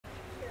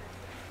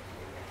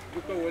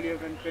duka wali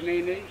akan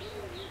penene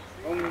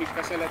om ni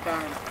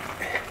kasalatan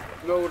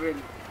Lauren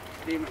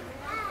Lima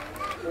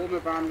ome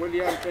pan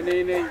wali akan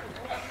penene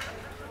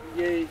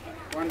ye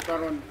wan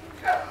karon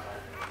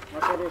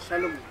masaro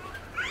salum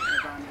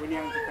pan wali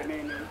akan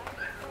penene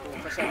o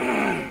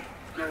kasalatan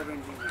Lauren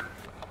Lima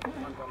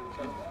wan karon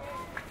salum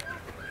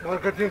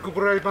marketing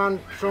kuburaipan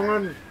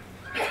songan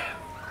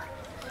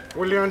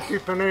wali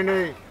akan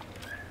penene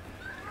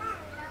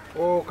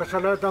o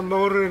kasalatan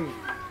Lauren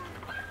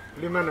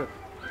Lima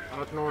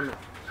at nono.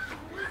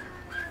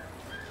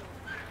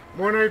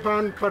 Muna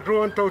ipan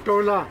patruan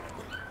tautola.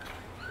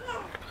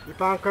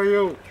 Ipan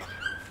kayo.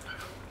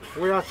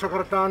 Waya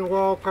sakratan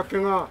wa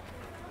kapinga.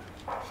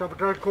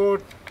 Sabtrat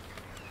kot.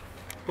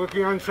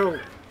 Pakianso.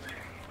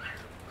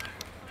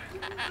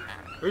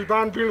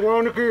 Ipan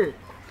pilwaniki.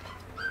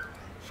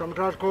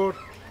 Sabtrat kot.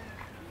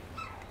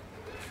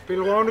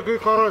 Pilwaniki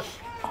koros.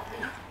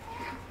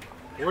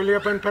 Wali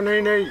apan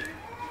panaynay.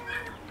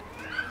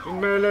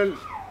 Inmelal.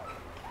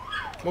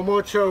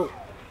 Momotso,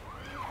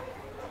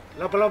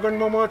 lapalaban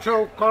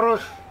momotso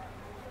koros,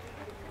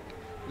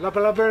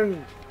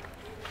 lapalaban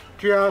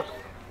tiak,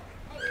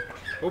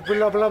 upin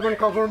lapalaban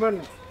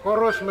government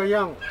koros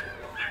mayang,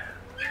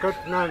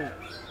 katnan,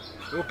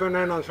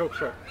 upinan ang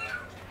suksa.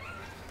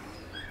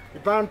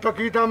 Ipan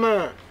pakita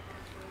me,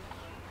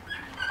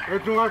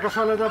 ito nga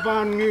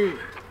kasaladapan ni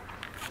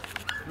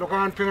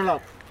lokahan pingalap,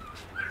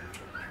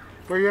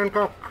 payan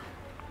kak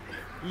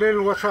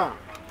lilwasa,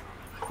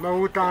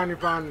 mahutaan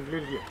ipan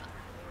lilya.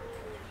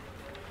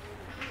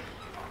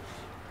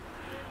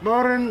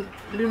 Morin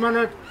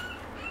limanat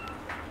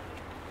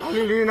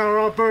Alilihna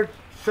Robert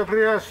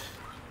Sackryas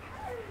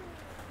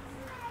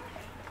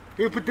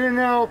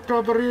iputina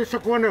Oktoberi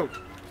sakwano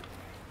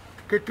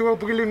ketua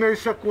pagilingay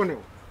sakwano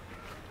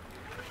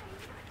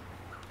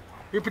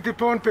iputi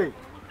ponpe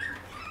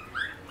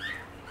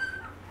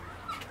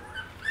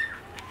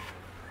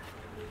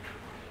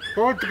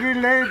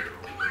potgilay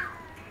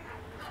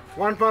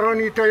wan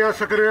paronita ya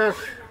Sackryas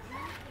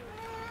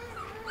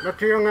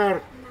matiyongar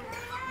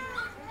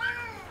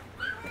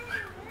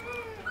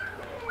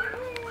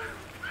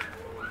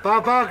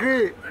Papa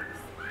ki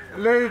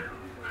late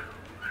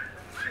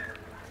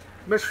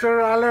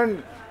Mr.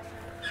 Alan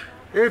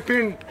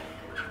Epin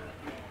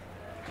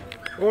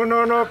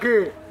Unono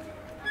ki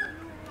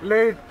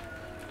late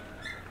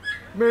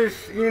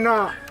Miss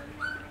Ina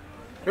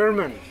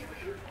Herman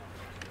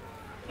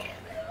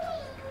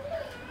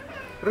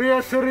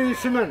Ria Suri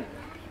Siman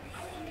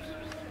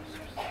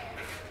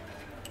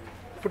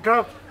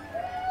Putak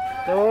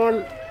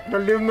Tawal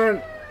Naliman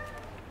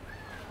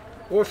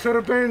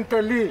Oserpen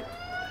Tali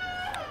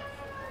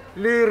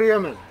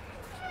Liriaman.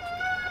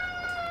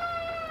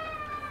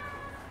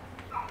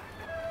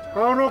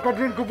 Kauno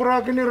kadin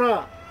kubragi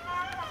nira.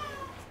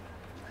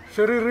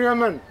 Seri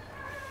Riaman.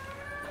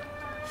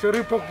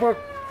 Seri Pakpak.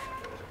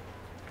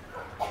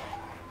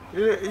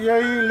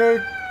 Yai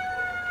late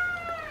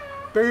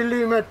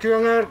Pili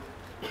Matyangar.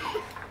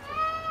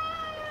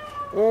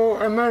 O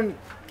Aman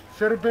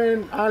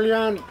Serpen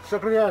Alian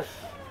Sackryas.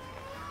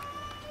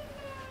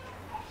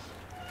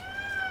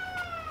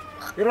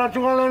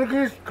 Iratugalan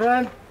kis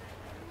kan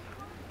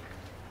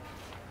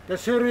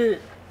Seri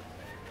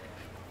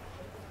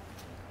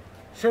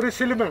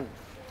Siliman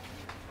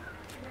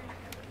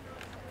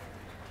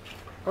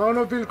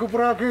Kauno pil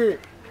kupraki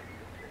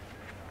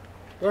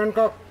Wan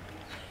kak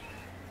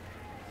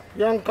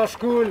Yang ka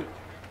school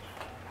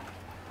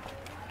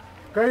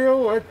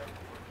Kayo at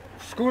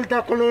school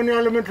ta Colonial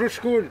Elementary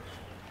School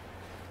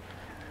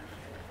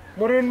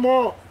Morin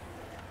mo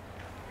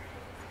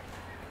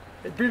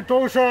Pil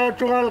po sa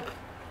tungal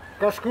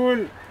ka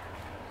school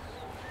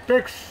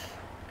Text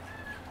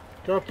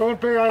sa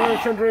Pompey Island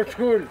Central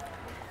School,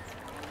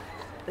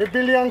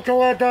 ipilyang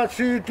Tawata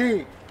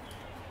City,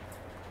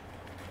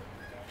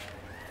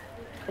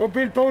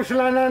 upil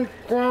Pauslanan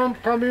Quam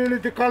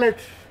Community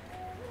College,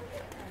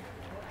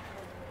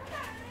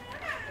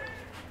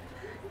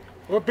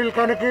 upil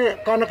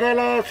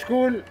Kanakela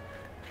School,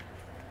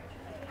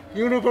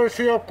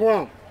 University of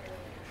Quam.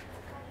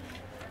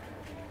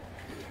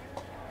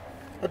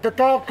 At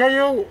tatak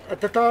kayo, at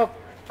tatak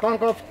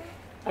kangkap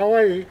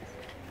away,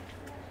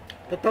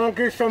 tatang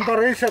ki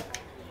Sombarisak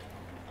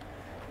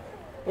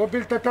o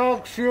bil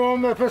tatak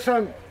siyom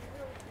epesan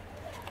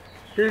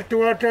bil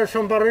tuwate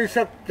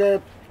Sombarisak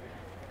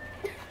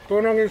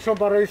tunangin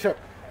Sombarisak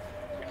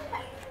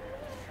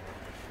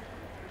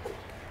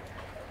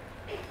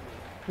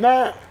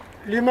na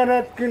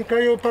limanat kin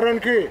kayo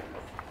paranki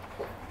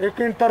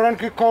ikin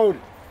paranki kaul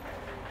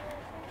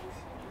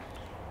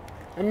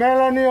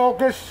Melanie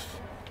August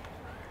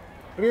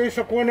Ria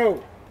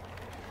Sakwano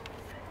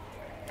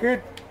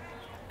kit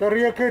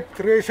Tariakit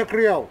Ria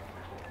Sackryas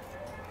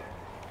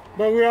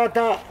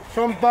Baguyata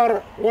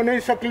Sampar Wana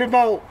Isak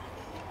Libaw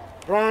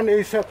Ran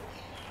Isak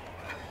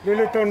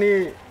Lilito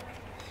ni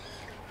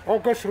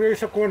August Ria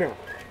Sakwano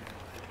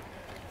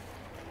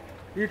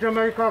Ita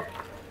may kak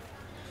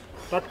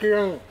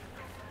Tatkiyang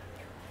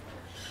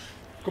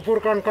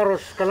Kupurkan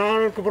karos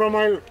Kalangan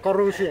kupuramail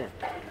karusya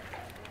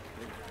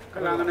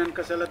kalanganan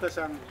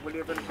kasalatasan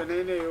boleh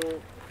penene o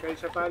kay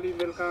sa pali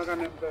melka kan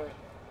ke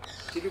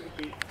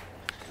silupi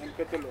ang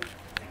ketulong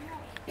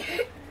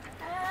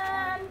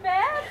Ang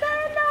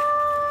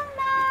betulong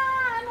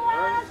nan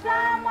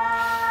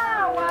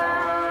wasamawan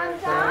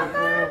sa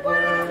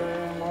kabuan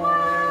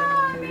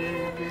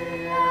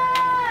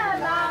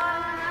bibiyala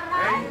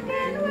ang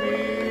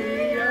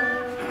kinwiya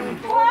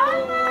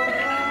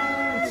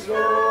wangan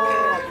so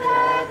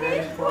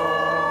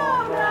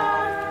kadifora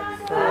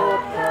sa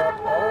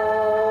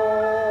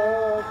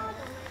kapot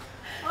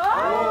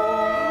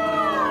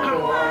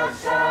oh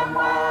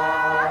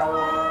wasamawan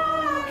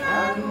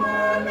ang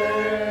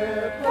malepon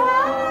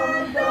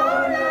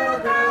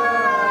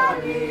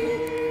dolagani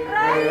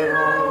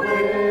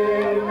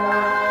rairowinan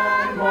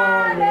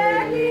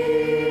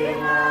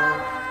malelina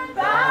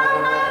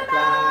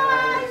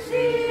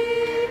baratasi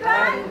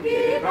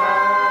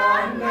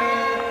bangkibane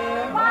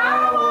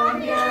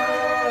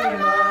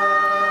mawanyena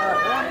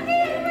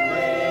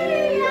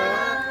ranginuia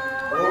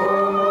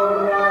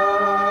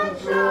umuran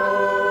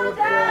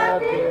sudah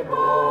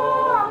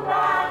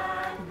dibunga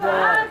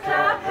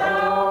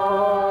berkabut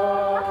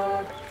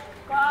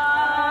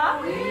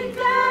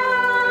kawijaran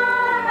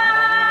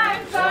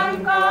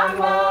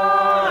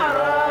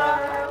sangkamara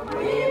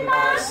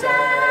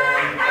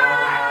wimasen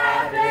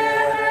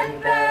aden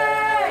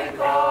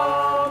beko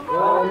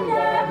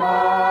kumye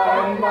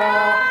mama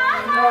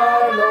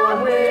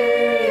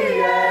nalungwien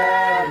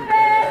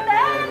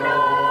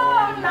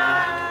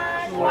betelungan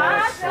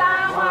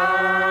wasama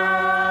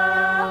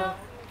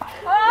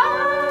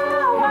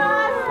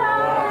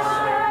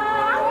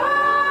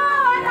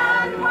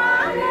wasawanan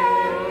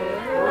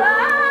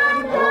maliwan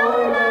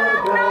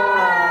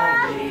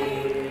dolagani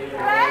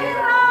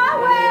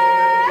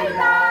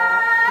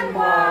rairawenan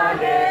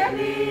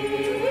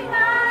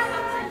malelingan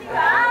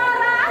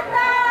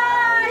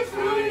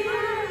karatasi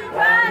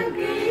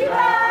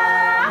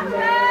bangkilang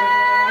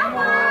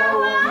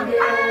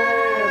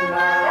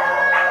mewawangena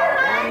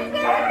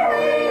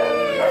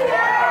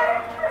rangkiniya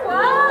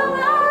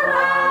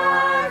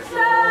wanguran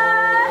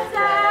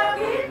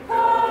sesakit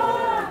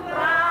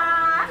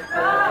puran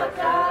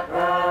kecebur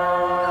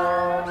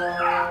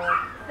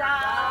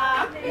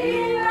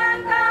sapilan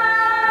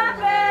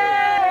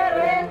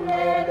kaberin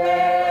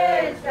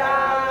desa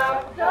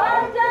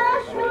doja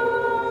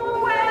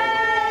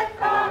suwet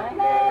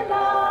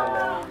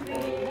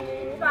kaknelambi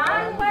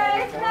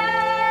panwes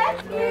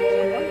netki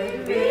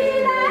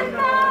bilan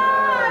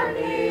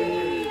kali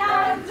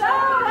ang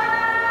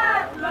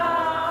zorat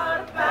lor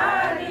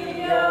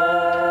pario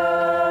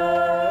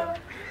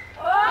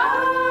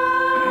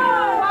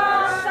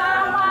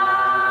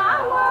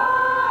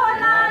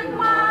wasamawanan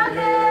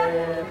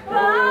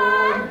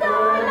malepon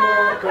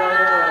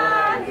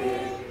dolagani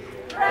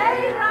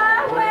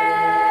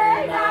rairawenan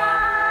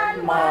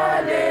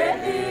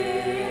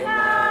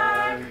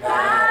malelingan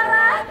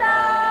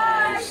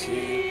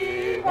karatasi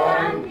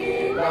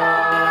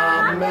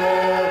bangkilame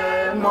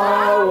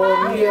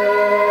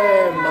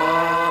mawangyema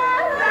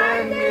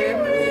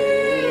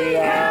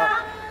ranginuia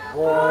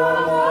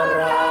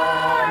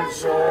umuran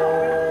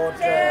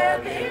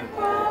sudeling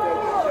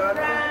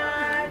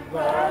puran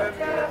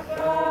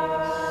berkebun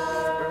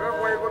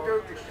Kakakuha ko ito.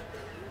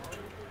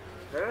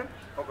 Eh?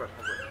 Okay.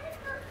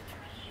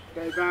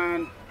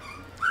 Kailan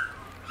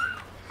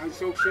ang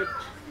suksot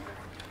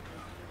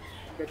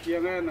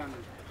katiyangan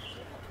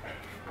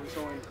ang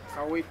soin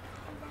kawit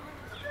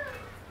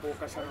o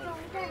kasaraw.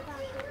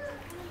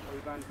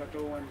 Kailan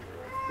katuan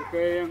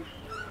tukayang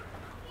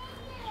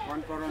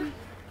one parang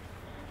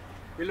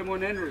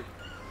Pilamon Henry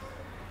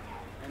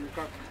ang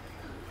kak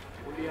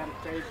ulihan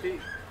kaiti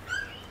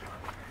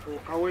o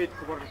kawit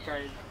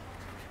kubarkay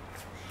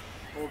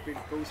o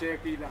kung siya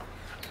kila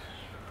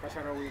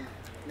kasarawin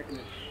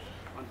naknet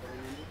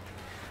antarin nito.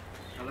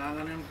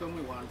 Kalanganan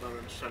kami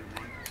wantaran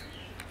salmon.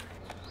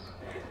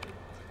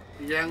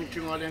 Yang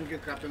cungolen ke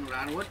kapeng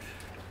ranwat,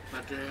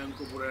 mata yang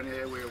kuburan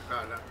ya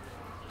kala.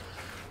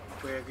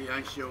 Kaya ki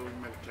yang show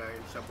magtay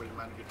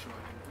sabulman ki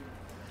cungolen.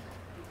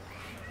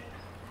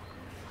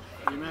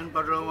 Iman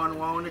padrawan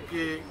wawan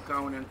ki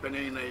kaunan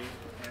penenay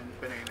and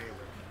penenay.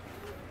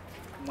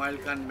 Mahal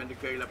kan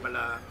mendikay la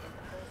pala.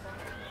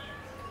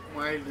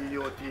 Mahal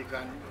diyoti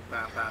kan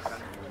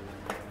papakan.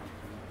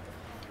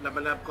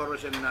 Labalab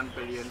corruption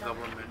non-billion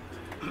government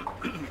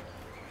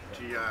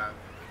siya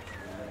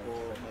o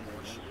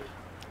momos.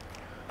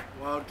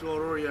 Wow,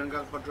 toro yang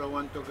kag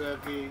patrawan to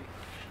kaki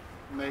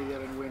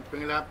mayor and win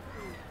penglap.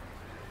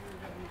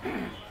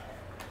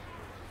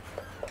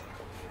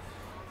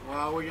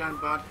 Wow, yan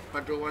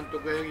patrawan to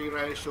kaki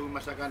raiso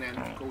masakanen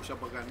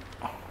kausapagan.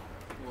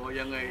 O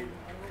yang ay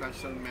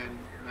councilman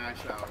na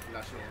siya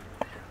laso.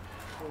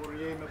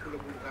 Oriye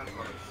mapulabulkan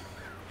kors.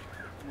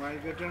 May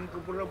gatan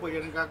ko pula po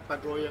yan kag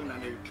patroyang na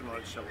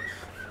national sawas.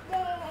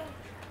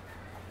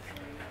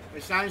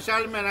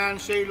 Essential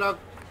menan silok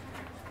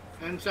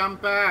and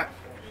sampa.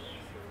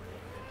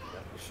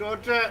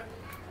 Sote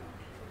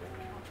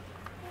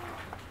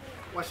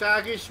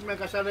wasagis may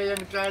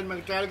kasalayang trial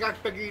mag-trial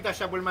kag pagkita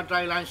sa bulma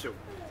trial lanso.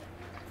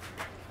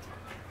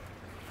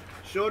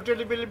 So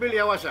bil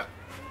ya wasa.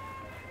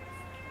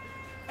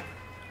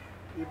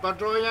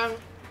 Ipatroyang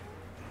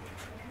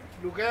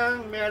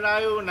lukang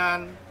melayu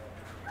nan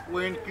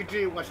wen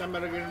kiti wasa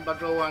meragin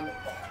patrowan.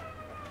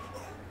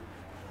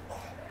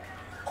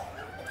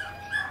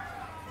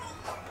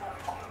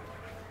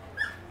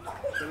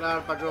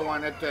 Selar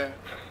patrowan ete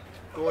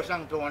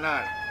kosang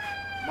tuanar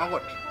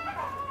magot.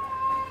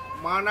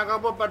 Mana ka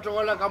po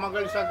patrola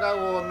kamagal saka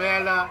o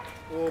mela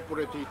o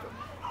puretito.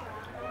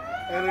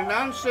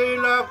 Erinan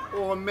sila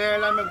o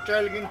mela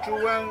magtalgin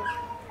chuang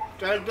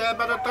talda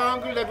para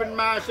tong 11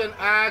 masen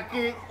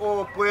aki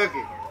o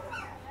puegi.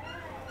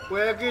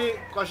 Puegi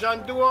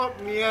kasantuo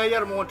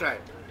miyayar motai.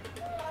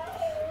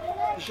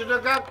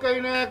 Isidagak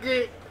kay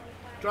naki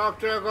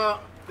doctor ko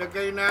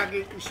kay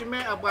naki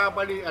isime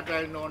ababali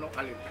atay nono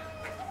alin.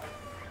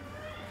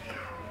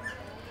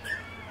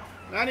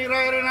 Nani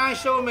raya na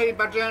so may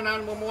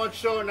patranan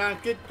momotso na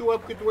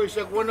kituap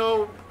sa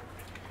kuno.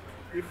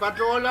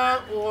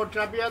 Ipatrola o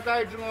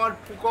trapiata itungod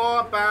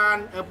puko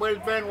pan apple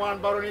pen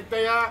 1 baron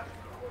itaya.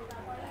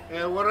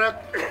 Warak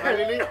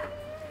alili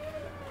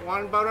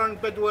 1 baron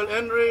Petwell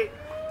Henry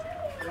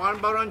 1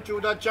 baron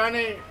Chuda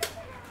Chani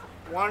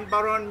 1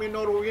 baron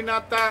Minoru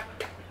Inata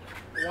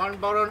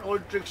 1 baron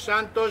Ultrix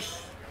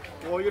Santos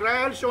o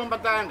Israel so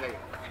matangay.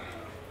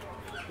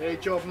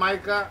 Chop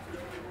Maika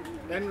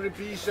Henry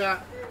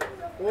Pisa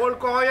all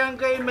koyang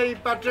kay may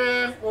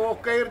patreng o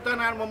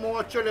kairtanan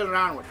momotso le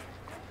ranwat.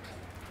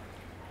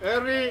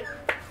 Every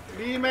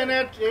 3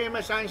 minutes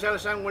may sangsal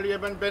sang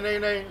waliban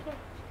penay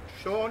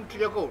son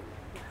tiyako.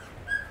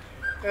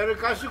 Every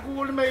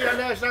kasikul may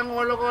alasang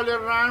olo ko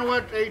le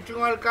ranwat ay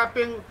tungal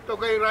kaping to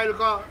kay rail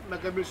ko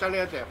nakabil sa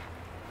letter.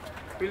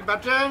 Pil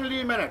patreng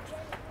 3 minutes.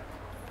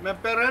 May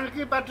perel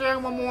ki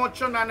patreng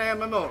momotso na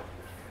memor.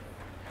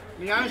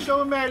 Niyan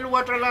so may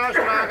luwat ralas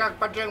nakak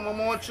patreng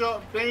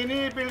momotso.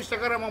 Pini pil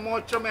sakara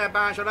momotso may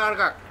pansalar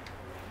kak.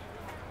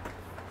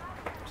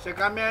 Sa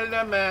kamel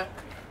na may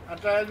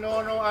atay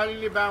nono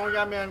alilibang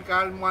yaman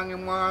kalmuang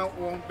yung mga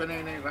uong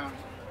pininiran.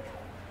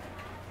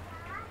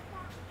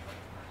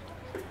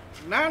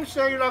 Nan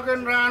sa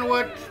ilokin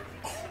ranwat.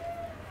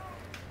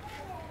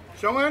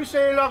 Songan sa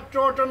ilok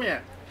toto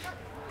miya.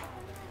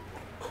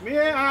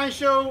 Miya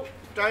anso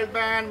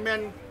talban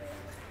men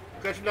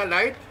kasla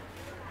light.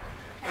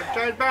 At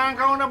talban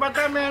kauna na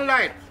bata men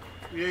light.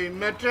 Miya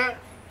metra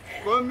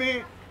kumi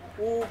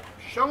u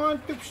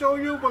songan tipso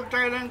yu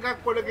pagtailan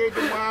kak kulagay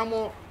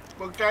dumamo.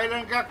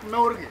 Pagtailan kak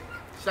naurgi.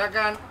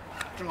 Sakan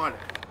tungol.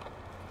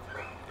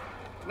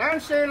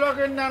 Nan sa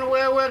ilokin nan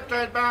wewe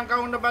talban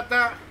kauna na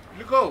bata.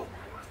 Liko.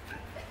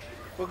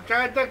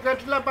 Pagtailan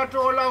katla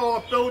patrola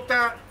o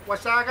pauta.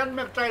 Wasakan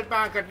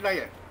magtalban katla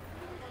yan.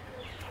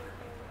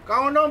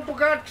 Kaunom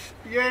pukat,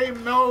 yay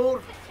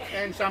maur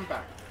and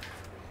sampa.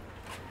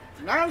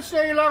 Nan sa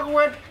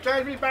ilagwet,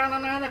 child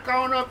pananana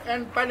kaunop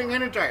and paling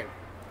child.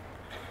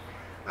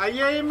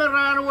 Ayay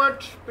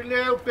maranwat,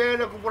 pilew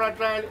pele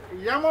kupuratal,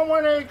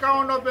 yamamone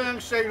kaunop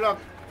ang sa ilag,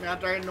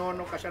 natay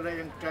nono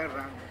kasalayang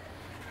terang.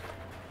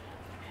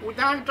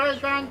 Utang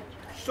talban,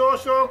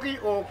 sosoki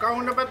o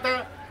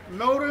kaunapata,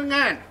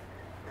 mauringan.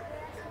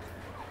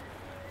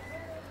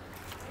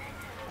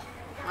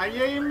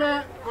 Ayay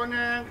me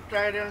koneng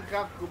tayden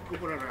kak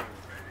kupuraran.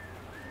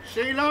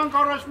 Silang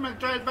koros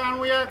magtayban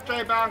wiya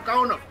tayban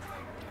kaunok.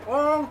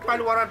 Ong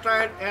palwara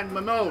tayed and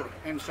mamor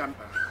and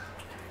sampa.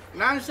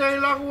 Nan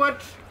silang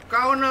wat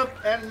kaunok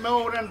and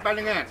mamor and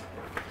palingan.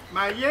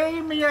 Mayay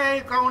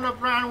miyay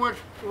kaunok ran wat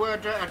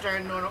wata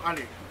atay nono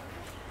ali.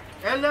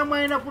 Ella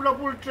may na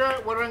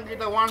pula-pulta warang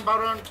kita 1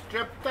 baron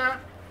trepta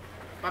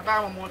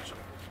patama motso.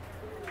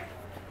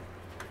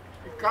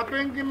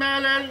 Ikaping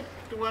kimelel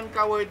tuan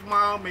kawit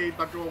mau may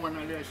patungan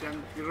alias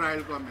yang Israel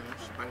ko may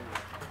spal.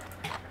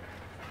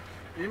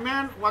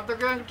 Imen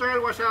watagang trail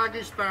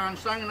wasagi span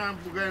sang nang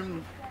bugan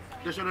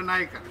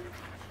Thessalonica.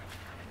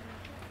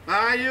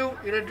 Tayo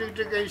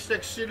iradigdig ay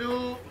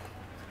seksilu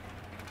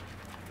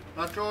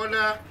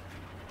patola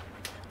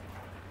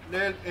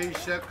del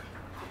Isaac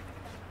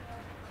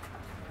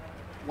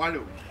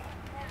walu.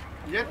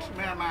 Yet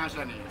may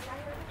masa ni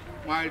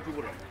mahal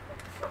kubura.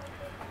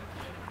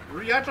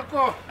 Riyata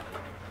ko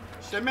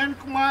semen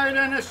kumain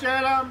na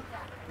sila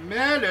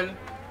melel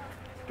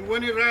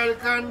tuwan Israel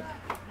kan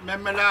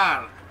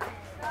memelar.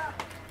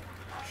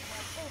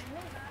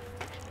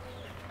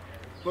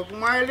 Pag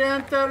kumain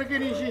na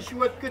tergini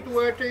sisuat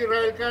ketua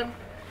Israel kan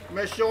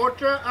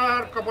mesota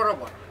ar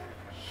kaparabar.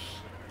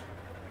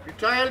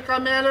 Israel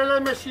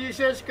kamelele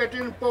mesises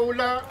katin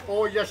paula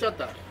o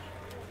yasata.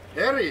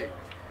 Heri.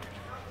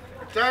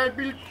 Israel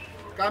bil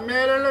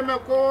kamelele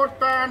mekot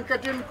pan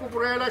katin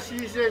kubrela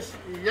sises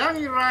yang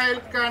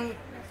Israel kan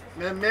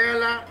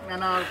memela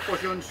na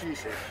posyon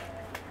sise.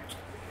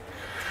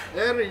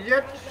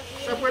 Yet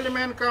sa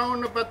palimen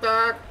kaon na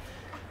patak,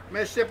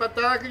 may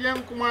patak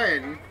yang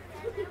kumain.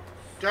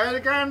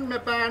 Dahil kan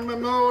may pan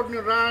mamor ni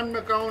ran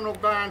may kaon o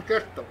pan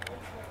kerto.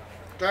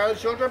 Dahil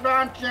sota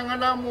pan siyang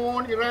alam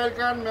mo Israel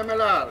kan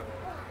memelar.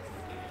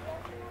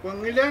 Kung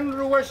ilan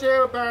ruwa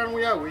siya pan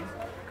uyawi,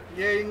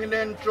 ye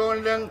ilan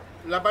tron lang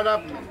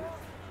labalap mo.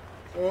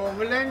 O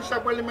ngelen sa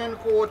parlimen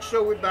ko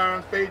sa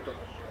wibaran peito.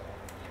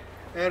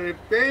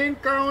 Repain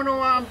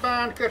kauno ang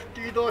pan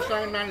kastido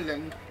sa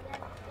nanlen.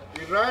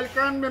 Israel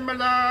kan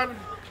memalar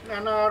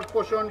nanar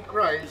poson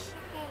Christ.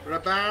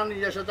 Rapan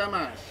yasa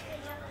tamas.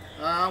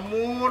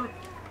 Amur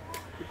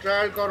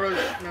Israel koros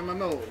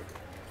memamur.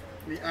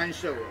 Ni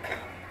anso.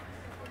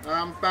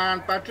 Ang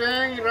pan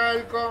pateng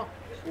Israel ko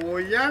o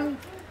yang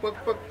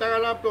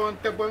pagpagtala pon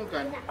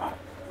tabangkan.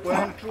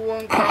 Puan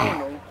tuang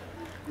kauno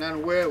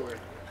nan wewe.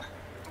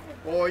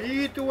 O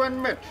ituan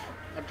met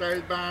at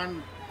dahil ban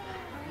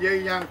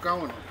yang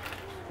kaun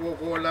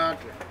kukulat.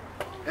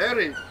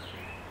 Eri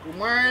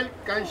kumail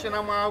kan siya na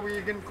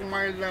mawigin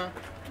kumail na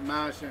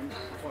masen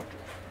foto.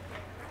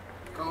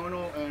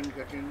 Kauno and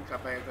katin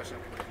kapay ka sa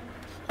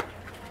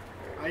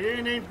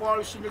ayin na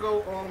Paul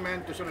sinigaw o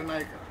men to sa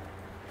naika.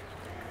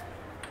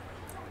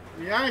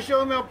 Yang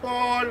siya me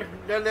Paul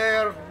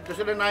daler to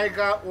sa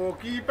naika o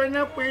kipan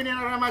na pwede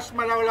na ramas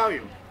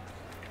malawlawin.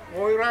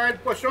 O Israel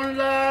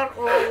posonlar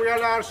o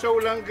uyalar sa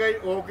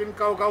ulanggay o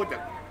kinkau-kautak.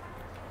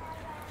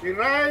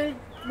 Israel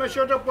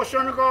masyado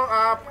poson ko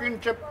apkin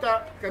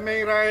chapta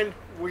kami Israel,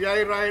 uya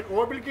Israel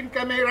o bilkin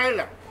kami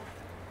Israel.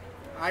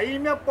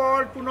 Ay na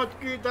Paul punot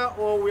kita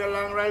o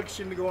uyalang Israel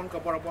sinigawan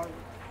kaparapon.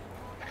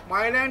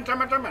 Mailan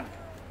tama-taman.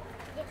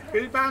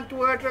 Pilpan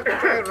tuwata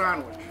kacay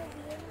ranwat.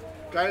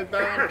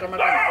 Pilpan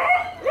tama-taman.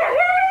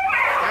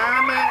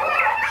 Kami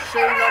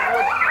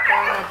silagwat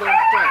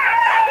pangadontan.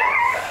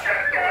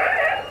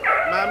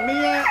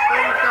 Mamia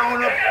ay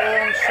kaunap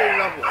ang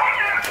silabo.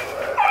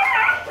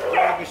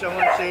 Kung isang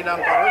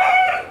silang parus,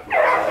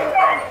 kandang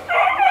kaunap.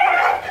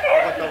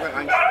 Pagkatokan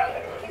ang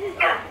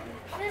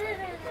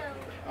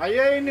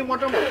ayay ni mo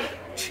tamo.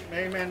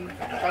 Amen.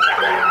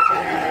 Patuloy sa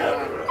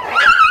hinihilan.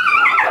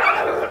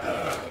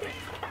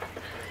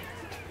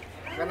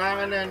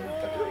 Kananganan,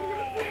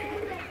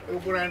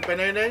 ukuran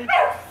panenay,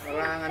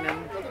 karanganan,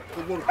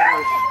 kubur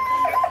parus.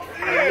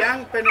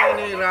 Yang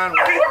panenay ran,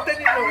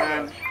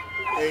 dan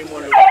ay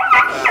mo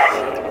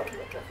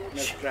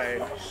nag-try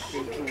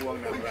yung tuwang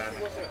ng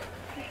rana.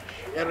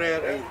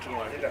 Erer ay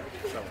tuwang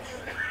sauce.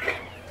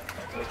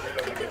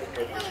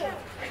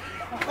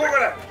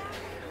 Kukala!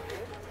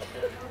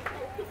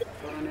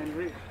 Pangan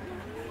Henry,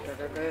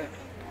 kakakaya.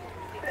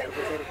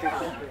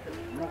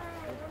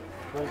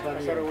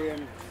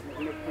 Kasarawiyan.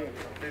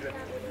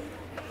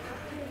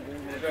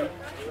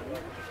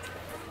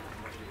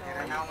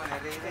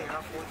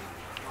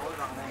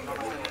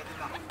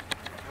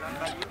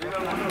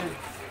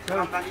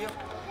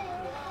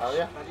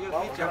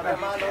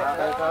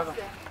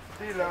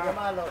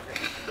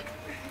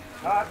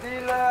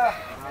 Adila,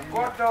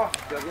 corto.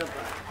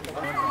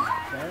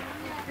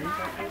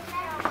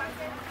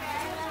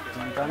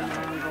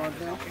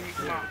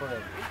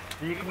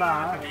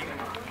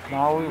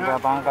 Mau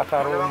babang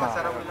kasaruma.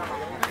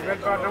 Ilan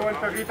pa dawan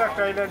pagkita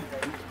kailan.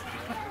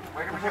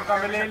 Kung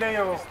kami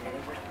leleyo,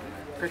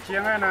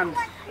 kaciyanganan,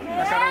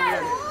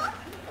 kasarawiyan.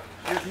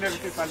 Yusner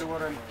ti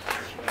paluwaran.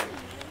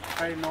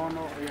 Kay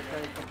nono,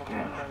 kay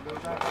kapakita. Doon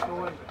sa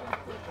katuwan.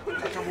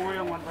 Sa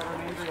buyang man para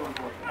nito yun.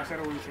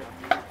 Kasarawiyan siya.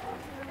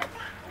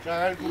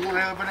 Dahil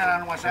kumulay pa na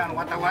lang wasaan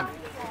watawat.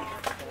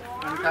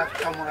 Ang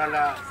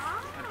kakamurala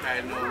at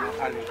dahil nono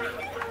ali.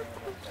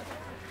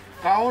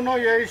 Kauno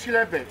yay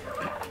silape.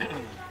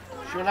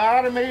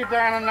 Sular may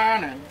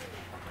itananan.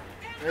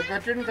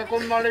 Katin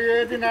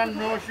kakumalay din ang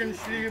notion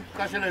sleep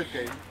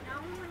kasalagay.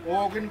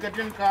 Ogin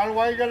katin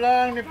kalway ka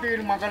lang ni Pil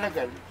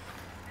makalagal.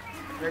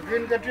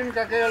 Katin katin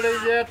kakayalay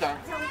yata.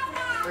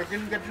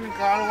 Katin katin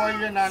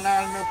kalway yan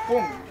nanal na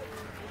pung.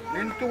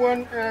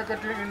 Nintuan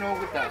katin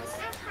inogutan.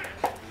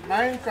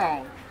 Main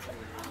count.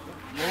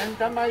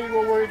 Menta may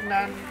waword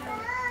nan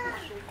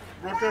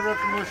rotorot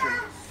motion.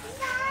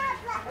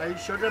 Ay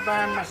soda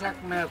ba masak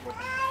mekot.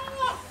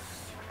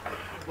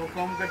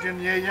 Bukom katin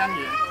yayang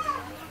yan.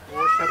 O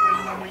tapos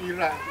na mo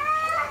ira.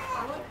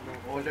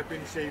 O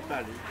lapin sa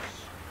ipali.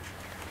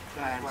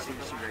 Saan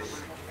silsilay.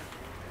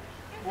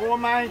 O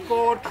my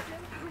God.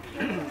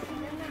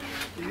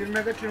 Iyon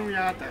magatin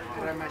yata.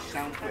 Para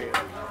masang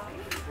player.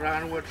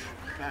 Ranwat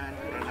kan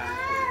ranang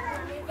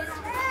player.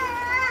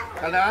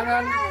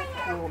 Kalangan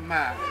o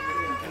ma.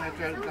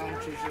 Kinatel count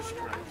Jesus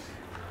Christ.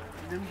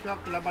 Limpak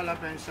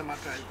labalaban sa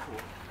matay ko.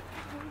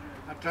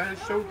 At dahil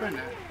sopa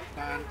na.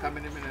 Paan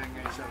kami naman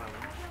ngay sa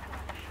rawan.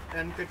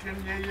 And katin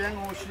yang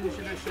o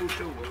sila so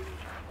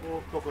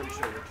o kokon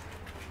so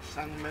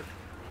sangmet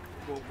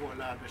bobo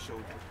la be so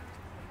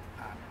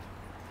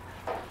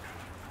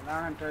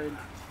Kailangan tayo.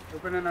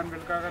 Open na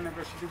nanbil ka na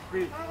ba si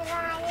Dugby?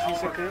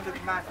 Sisa kayo?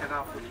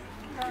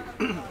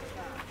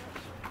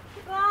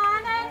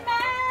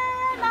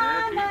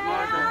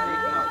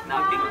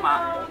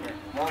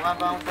 Mau ka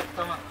ba ang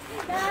sakto ma?